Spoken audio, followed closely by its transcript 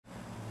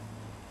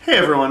Hey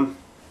everyone!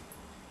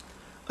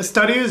 A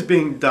study is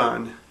being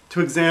done to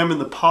examine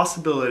the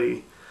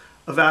possibility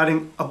of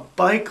adding a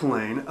bike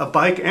lane, a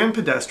bike and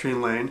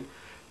pedestrian lane,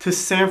 to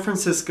San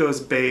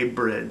Francisco's Bay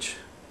Bridge.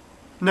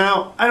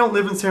 Now, I don't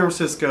live in San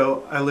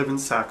Francisco, I live in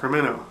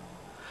Sacramento.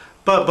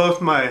 But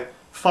both my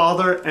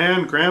father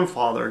and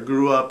grandfather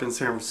grew up in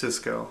San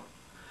Francisco.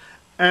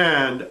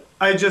 And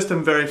I just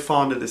am very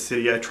fond of the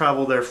city. I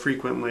travel there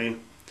frequently.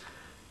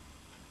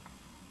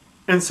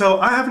 And so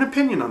I have an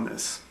opinion on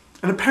this.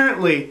 And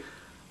apparently,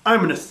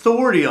 I'm an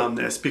authority on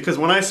this because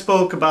when I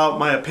spoke about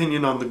my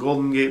opinion on the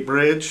Golden Gate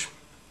Bridge,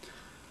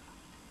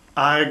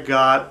 I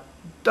got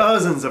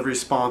dozens of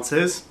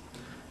responses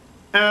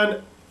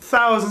and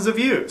thousands of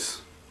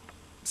views.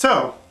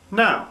 So,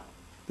 now,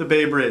 the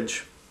Bay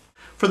Bridge.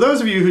 For those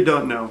of you who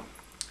don't know,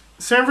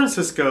 San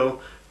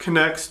Francisco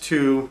connects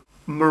to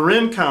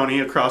Marin County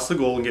across the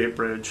Golden Gate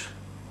Bridge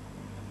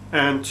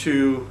and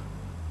to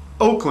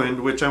Oakland,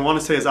 which I want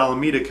to say is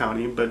Alameda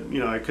County, but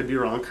I could be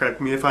wrong,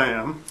 correct me if I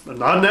am. I'm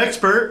not an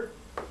expert,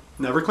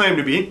 never claimed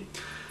to be.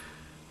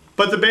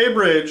 But the Bay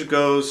Bridge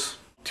goes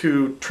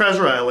to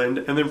Treasure Island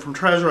and then from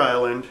Treasure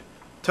Island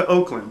to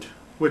Oakland,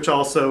 which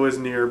also is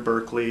near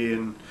Berkeley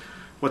and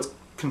what's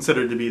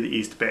considered to be the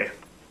East Bay.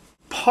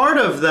 Part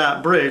of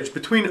that bridge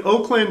between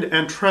Oakland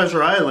and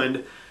Treasure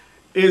Island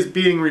is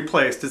being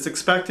replaced. It's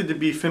expected to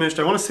be finished,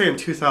 I want to say in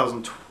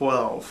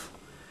 2012.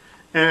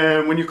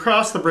 And when you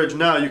cross the bridge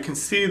now, you can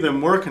see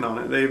them working on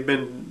it. They've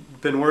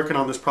been working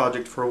on this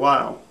project for a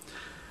while.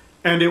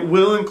 And it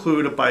will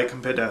include a bike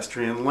and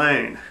pedestrian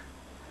lane.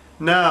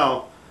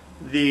 Now,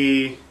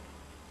 the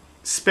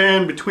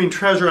span between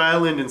Treasure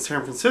Island and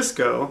San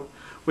Francisco,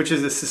 which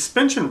is a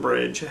suspension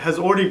bridge, has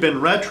already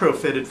been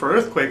retrofitted for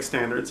earthquake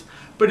standards,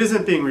 but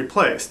isn't being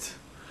replaced.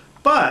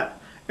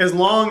 But as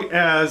long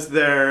as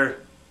they're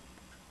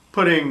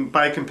putting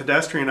bike and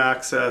pedestrian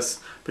access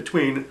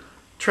between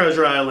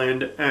Treasure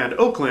Island and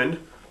Oakland,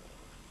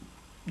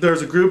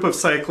 there's a group of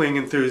cycling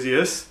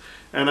enthusiasts,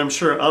 and I'm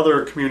sure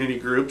other community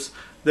groups,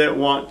 that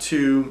want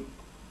to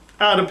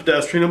add a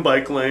pedestrian and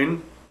bike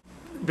lane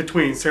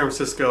between San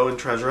Francisco and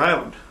Treasure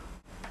Island.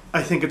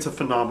 I think it's a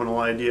phenomenal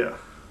idea.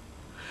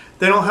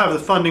 They don't have the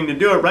funding to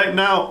do it. Right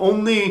now,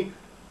 only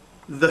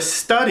the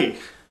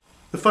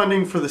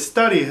funding for the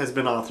study has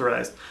been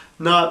authorized,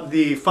 not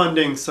the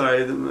funding,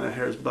 sorry, my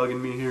hair's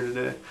bugging me here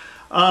today.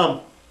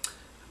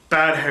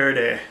 Bad hair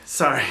day,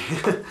 sorry.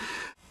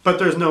 But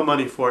there's no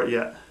money for it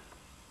yet.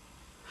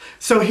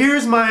 So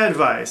here's my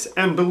advice,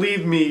 and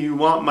believe me, you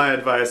want my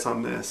advice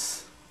on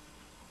this.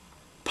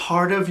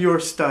 Part of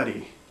your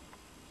study,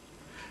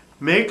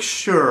 make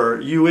sure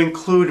you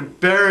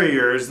include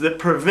barriers that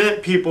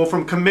prevent people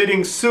from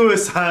committing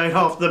suicide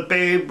off the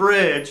Bay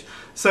Bridge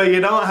so you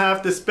don't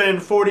have to spend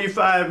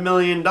 $45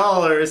 million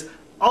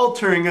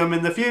altering them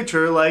in the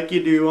future like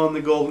you do on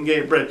the Golden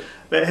Gate Bridge.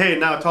 But hey,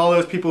 now to all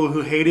those people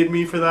who hated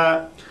me for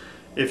that,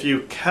 if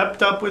you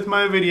kept up with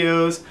my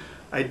videos,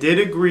 I did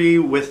agree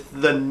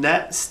with the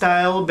net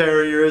style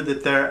barrier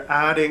that they're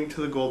adding to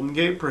the Golden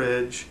Gate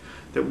Bridge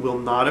that will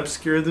not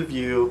obscure the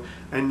view.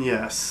 And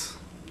yes,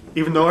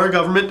 even though our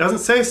government doesn't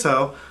say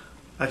so,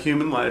 a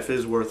human life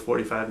is worth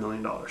 $45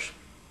 million.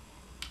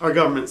 Our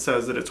government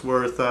says that it's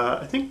worth,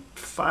 I think,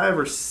 $5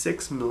 or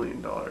 $6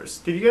 million.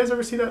 Did you guys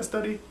ever see that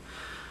study?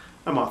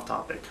 I'm off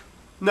topic.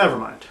 Never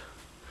mind.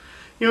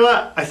 You know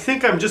what? I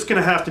think I'm just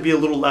going to have to be a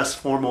little less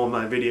formal in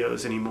my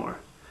videos anymore.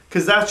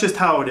 Because that's just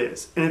how it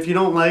is. And if you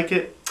don't like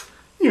it,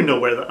 you know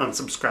where the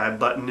unsubscribe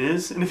button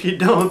is. And if you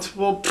don't,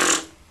 well,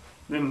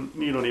 then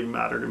you don't even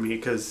matter to me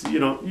because you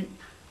don't know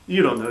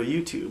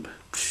YouTube.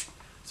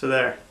 So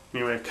there.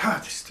 Anyway,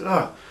 God, it's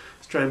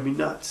driving me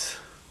nuts.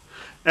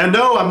 And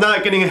no, I'm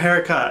not getting a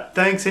haircut.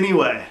 Thanks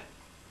anyway.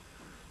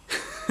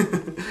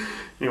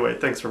 Anyway,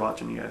 thanks for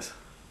watching, you guys.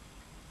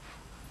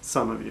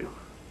 Some of you.